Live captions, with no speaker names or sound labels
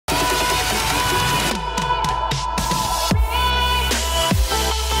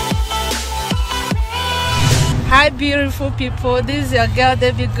beautiful people, this is your girl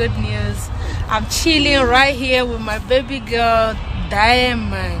Debbie Good News. I'm chilling right here with my baby girl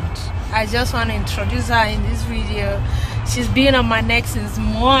Diamond. I just want to introduce her in this video. She's been on my neck since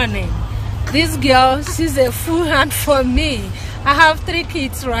morning. This girl, she's a full hand for me. I have 3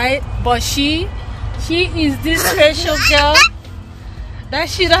 kids, right? But she is this special girl that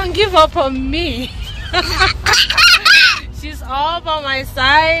she don't give up on me. She's all by my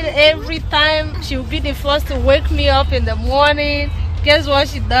side every time. She'll be the first to wake me up in the morning. Guess what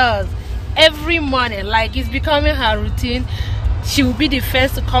she does? Every morning, like it's becoming her routine, she will be the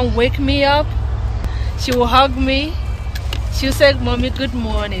first to come wake me up. She will hug me. She'll say, "Mommy, good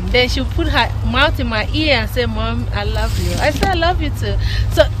morning." Then she'll put her mouth in my ear and say, "Mom, I love you." I say, "I love you too."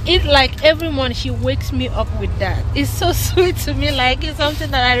 So it like every morning she wakes me up with that. It's so sweet to me. Like it's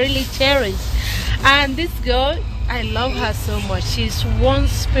something that I really cherish. And this girl, I love her so much. She's one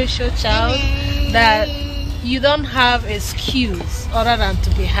special child that you don't have excuse other than to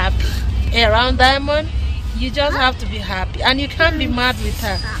be happy. Around Diamond, you just have to be happy. And you can't be mad with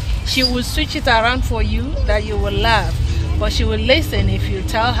her. She will switch it around for you that you will laugh. But she will listen if you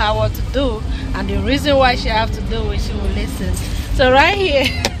tell her what to do. And the reason why she have to do it, she will listen. So right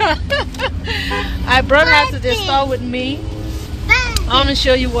here, I brought her to the store with me. I want to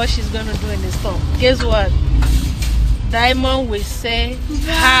show you what she's going to do in the store. Guess what? Diamond will say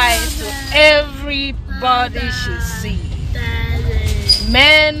hi to everybody she sees.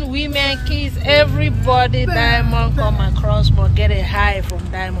 Men, women, kids, everybody Diamond come across but get a hi from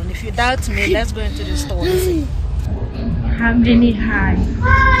Diamond. If you doubt me, let's go into the store and see. How many hi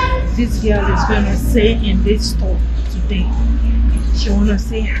this girl is going to say in this store today? She want to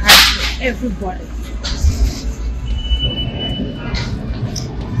say hi to everybody.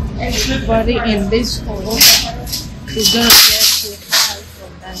 Everybody in this store is going to get a hi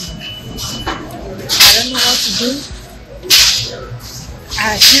from Diamond. I don't know what to do.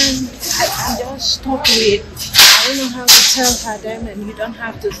 I just stop with. I don't know how to tell her, Diamond, you don't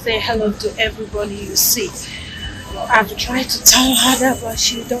have to say hello to everybody you see. I've tried to tell her that, but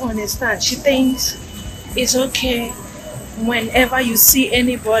she don't understand. She thinks it's okay whenever you see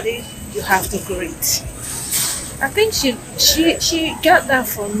anybody, you have to greet. I think she got that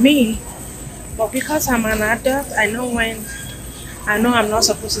from me, but because I'm an adult, I know I'm not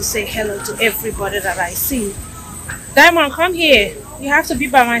supposed to say hello to everybody that I see. Diamond, come here. You have to be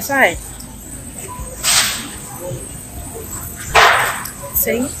by my side.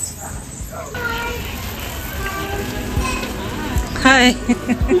 Say it. Hi.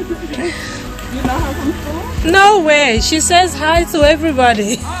 You know her from school? No way. She says hi to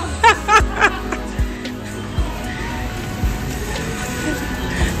everybody.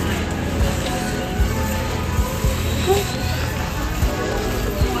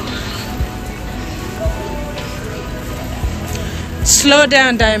 Slow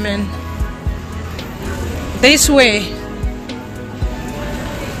down, Diamond. This way.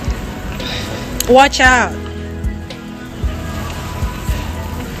 Watch out.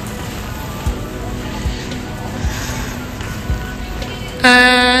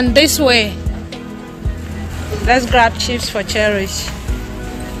 And this way. Let's grab chips for Cherish.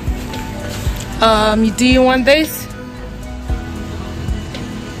 Do you want this?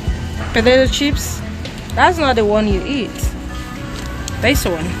 Potato chips? That's not the one you eat. This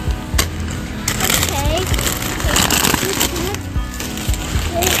one. Okay.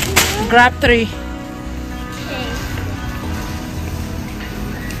 Grab 3. Okay.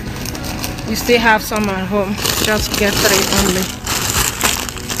 You still have some at home. Just get 3 only.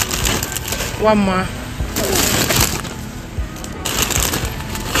 One more.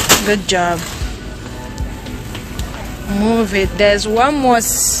 Good job. Move it. There's one more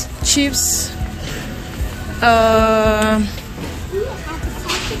chips.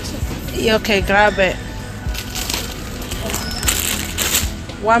 Okay, grab it.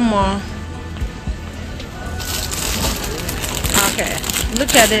 One more. Okay,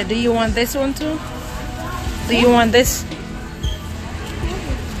 look at it. Do you want this one too? Do you want this?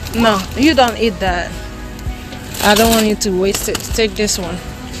 No, you don't eat that. I don't want you to waste it. Take this one.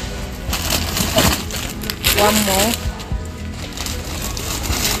 One more.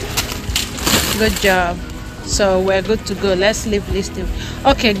 Good job. So we're good to go. Let's leave this thing.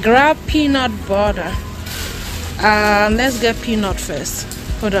 Okay, grab peanut butter. Let's get peanut first.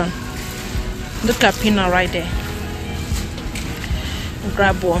 Hold on. Look at peanut right there.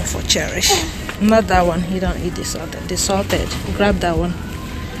 Grab one for Cherish. Not that one. He don't eat the salted. The salted. Grab that one.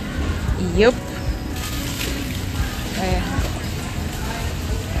 Yep.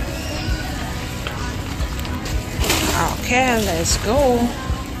 Okay, let's go.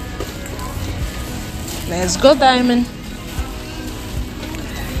 Let's go, Diamond.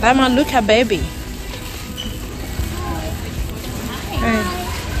 Diamond, look at baby. Hey.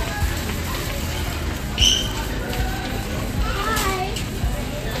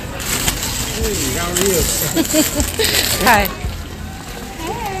 Hey, how are you? Hi.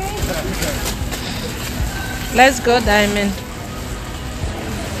 Let's go, Diamond.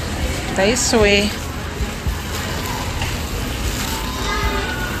 This way.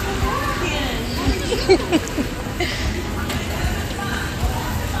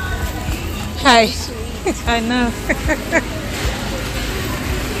 Hi. I know.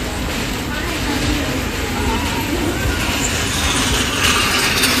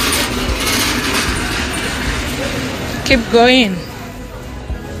 Keep going.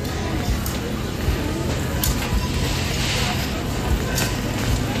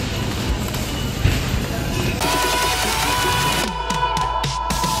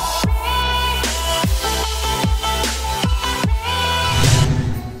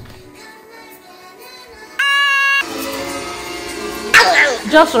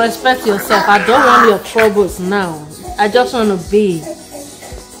 Just respect yourself. I don't want your troubles now. I just want to be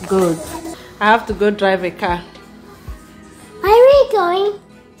good. I have to go drive a car. Where are we going?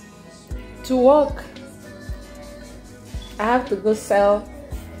 To work. I have to go sell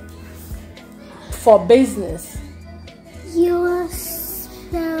for business. You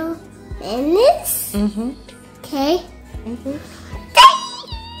sell business? Okay.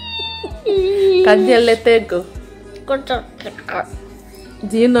 Can you let it go?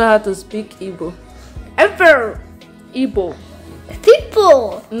 Do you know how to speak Igbo? Igbo.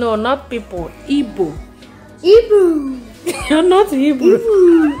 People. No, not people. Igbo. Hebrew. You're not Hebrew.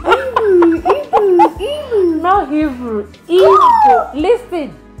 Not Hebrew. Igbo.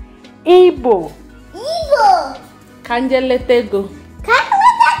 Listen. Igbo. Evil. Can you let it go? Can we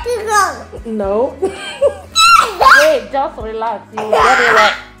let it go? No. Wait, just relax. You will get it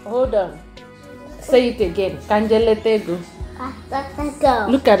right. Hold on. Say it again. Can you let it go? Can let it go?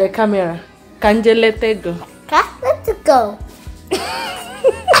 Look at the camera. Can you let it go? Can let it go?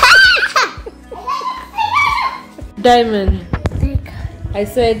 Diamond. I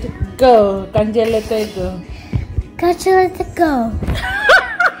said go. Can you let it go? Can you let it go?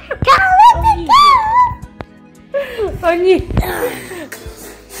 Can let it go? Honey.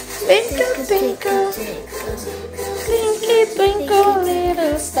 Twinkle, twinkle. Twinkle, twinkle,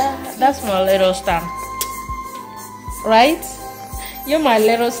 little star. That's my little star. Right? You're my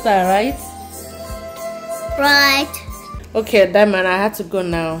little star, right? Right. Okay, Diamond, I have to go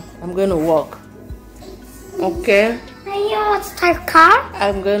now. I'm going to walk. Okay? And you want to drive car?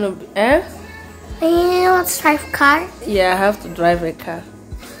 I'm going to... Eh? And you want to drive car? Yeah, I have to drive a car.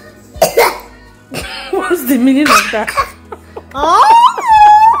 What's the meaning of that?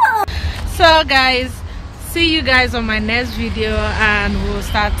 Oh! So guys, see you guys on my next video, and we'll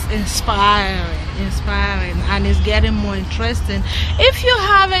start inspiring, and it's getting more interesting. If you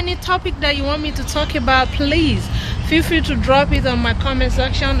have any topic that you want me to talk about, please feel free to drop it on my comment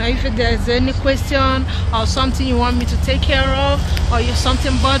section. Or if there's any question or something you want me to take care of, or you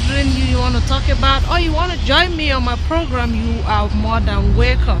something bothering you want to talk about, or you want to join me on my program, you are more than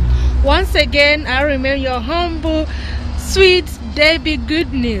welcome. Once again, I remain your humble, sweet Debbie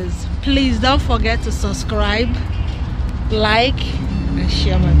Good News. Please don't forget to subscribe, like, and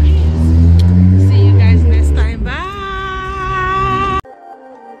share my videos. See you guys next time.